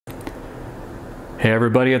Hey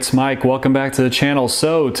everybody, it's Mike. Welcome back to the channel.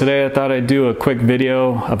 So today I thought I'd do a quick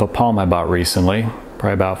video of a palm I bought recently.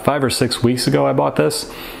 Probably about 5 or 6 weeks ago I bought this.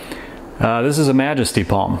 This is a Majesty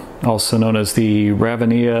palm, also known as the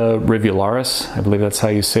Ravenea Rivularis. I believe that's how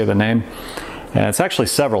you say the name. And it's actually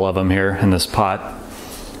several of them here in this pot.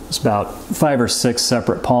 It's about 5 or 6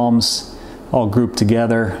 separate palms all grouped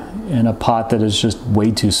together in a pot that is just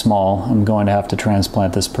way too small. I'm going to have to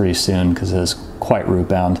transplant this pretty soon because it is quite root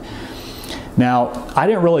bound. Now, I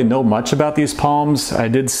didn't really know much about these palms. I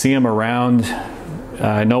did see them around.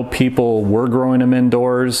 I know people were growing them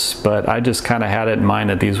indoors, but I just kind of had it in mind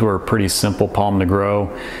that these were a pretty simple palm to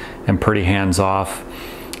grow and pretty hands-off.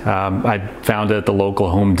 I found it at the local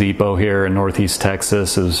Home Depot here in Northeast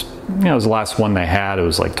Texas. It was the last one they had. It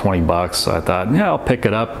was like 20 bucks, so I thought, yeah, I'll pick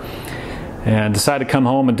it up. And decided to come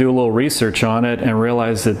home and do a little research on it and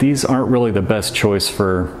realize that these aren't really the best choice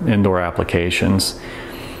for indoor applications.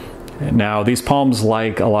 Now, these palms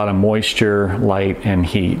like a lot of moisture, light, and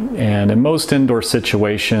heat. And in most indoor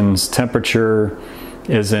situations, temperature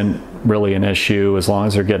isn't really an issue as long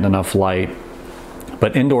as they're getting enough light.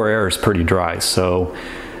 But indoor air is pretty dry. So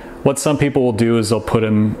what some people will do is they'll put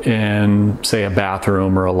them in, say, a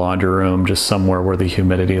bathroom or a laundry room, just somewhere where the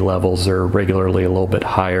humidity levels are regularly a little bit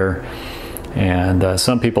higher. And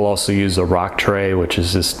some people also use a rock tray, which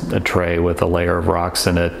is just a tray with a layer of rocks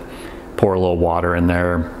in it. Pour a little water in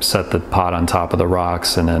there, set the pot on top of the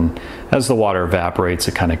rocks, and then as the water evaporates,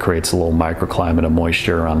 it kind of creates a little microclimate of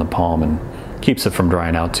moisture around the palm and keeps it from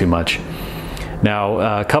drying out too much.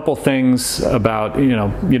 Now, a couple things about, you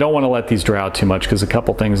don't want to let these dry out too much, because a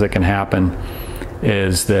couple things that can happen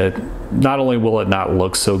is that not only will it not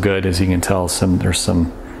look so good, as you can tell, there's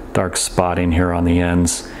some dark spotting here on the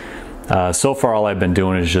ends. So far all I've been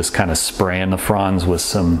doing is just kind of spraying the fronds with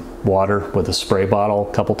some water with a spray bottle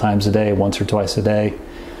a couple times a day, once or twice a day.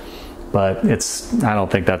 But I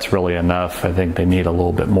don't think that's really enough. I think they need a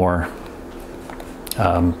little bit more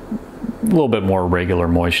regular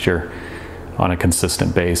moisture on a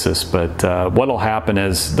consistent basis. But what'll happen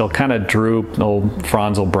is they'll kind of droop,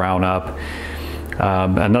 fronds will brown up.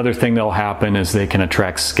 Another thing that'll happen is they can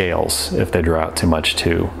attract scales if they dry out too much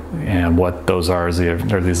too. And what those are is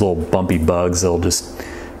they're these little bumpy bugs that'll just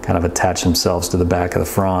kind of attach themselves to the back of the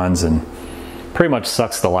fronds and pretty much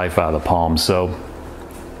sucks the life out of the palm. So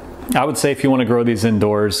I would say if you want to grow these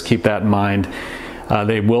indoors, keep that in mind.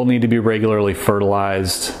 They will need to be regularly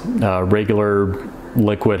fertilized. Regular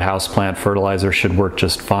liquid houseplant fertilizer should work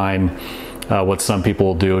just fine. What some people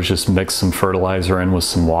will do is just mix some fertilizer in with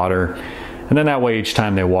some water. And then that way, each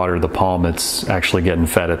time they water the palm, it's actually getting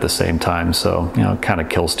fed at the same time. So, it kind of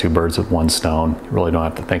kills two birds with one stone. You really don't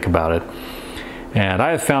have to think about it. And I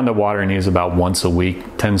have found that watering these about once a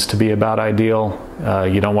week tends to be about ideal.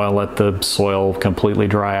 You don't want to let the soil completely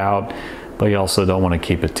dry out, but you also don't want to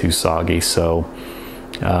keep it too soggy. So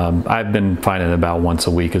I've been finding about once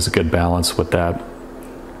a week is a good balance with that.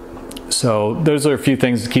 So those are a few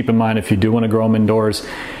things to keep in mind if you do want to grow them indoors.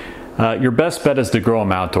 Your best bet is to grow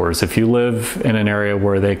them outdoors. If you live in an area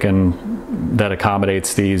where that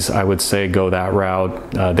accommodates these, I would say go that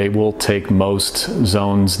route. They will take most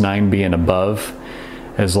zones 9B and above,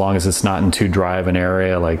 as long as it's not in too dry of an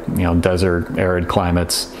area, like desert, arid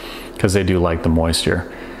climates, because they do like the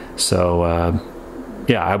moisture. So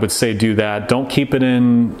yeah, I would say do that. Don't keep it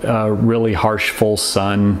in really harsh full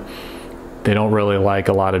sun. They don't really like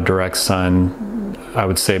a lot of direct sun. I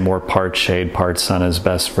would say more part shade, part sun is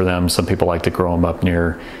best for them. Some people like to grow them up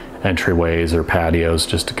near entryways or patios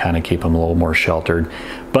just to kind of keep them a little more sheltered.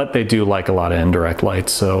 But they do like a lot of indirect light,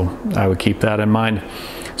 so I would keep that in mind.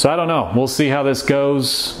 So I don't know. We'll see how this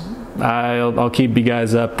goes. I'll keep you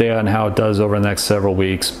guys updated on how it does over the next several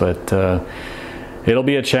weeks, but it'll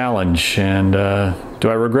be a challenge. And do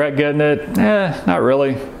I regret getting it? Not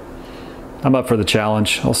really. I'm up for the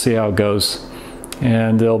challenge. I'll see how it goes.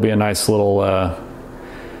 And it'll be a nice little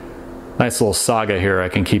saga here I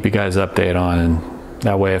can keep you guys updated on, and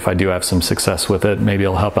that way if I do have some success with it, maybe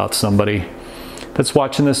it'll help out somebody that's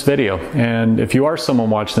watching this video. And if you are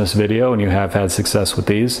someone watching this video and you have had success with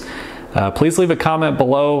these, please leave a comment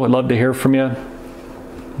below. I'd love to hear from you,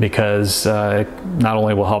 because it not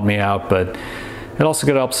only will help me out, but it also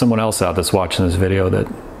could help someone else out that's watching this video that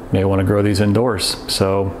may want to grow these indoors.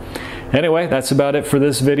 So anyway, that's about it for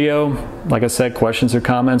this video. Like I said, questions or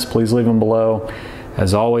comments, please leave them below.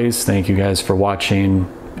 As always, thank you guys for watching,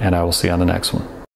 and I will see you on the next one.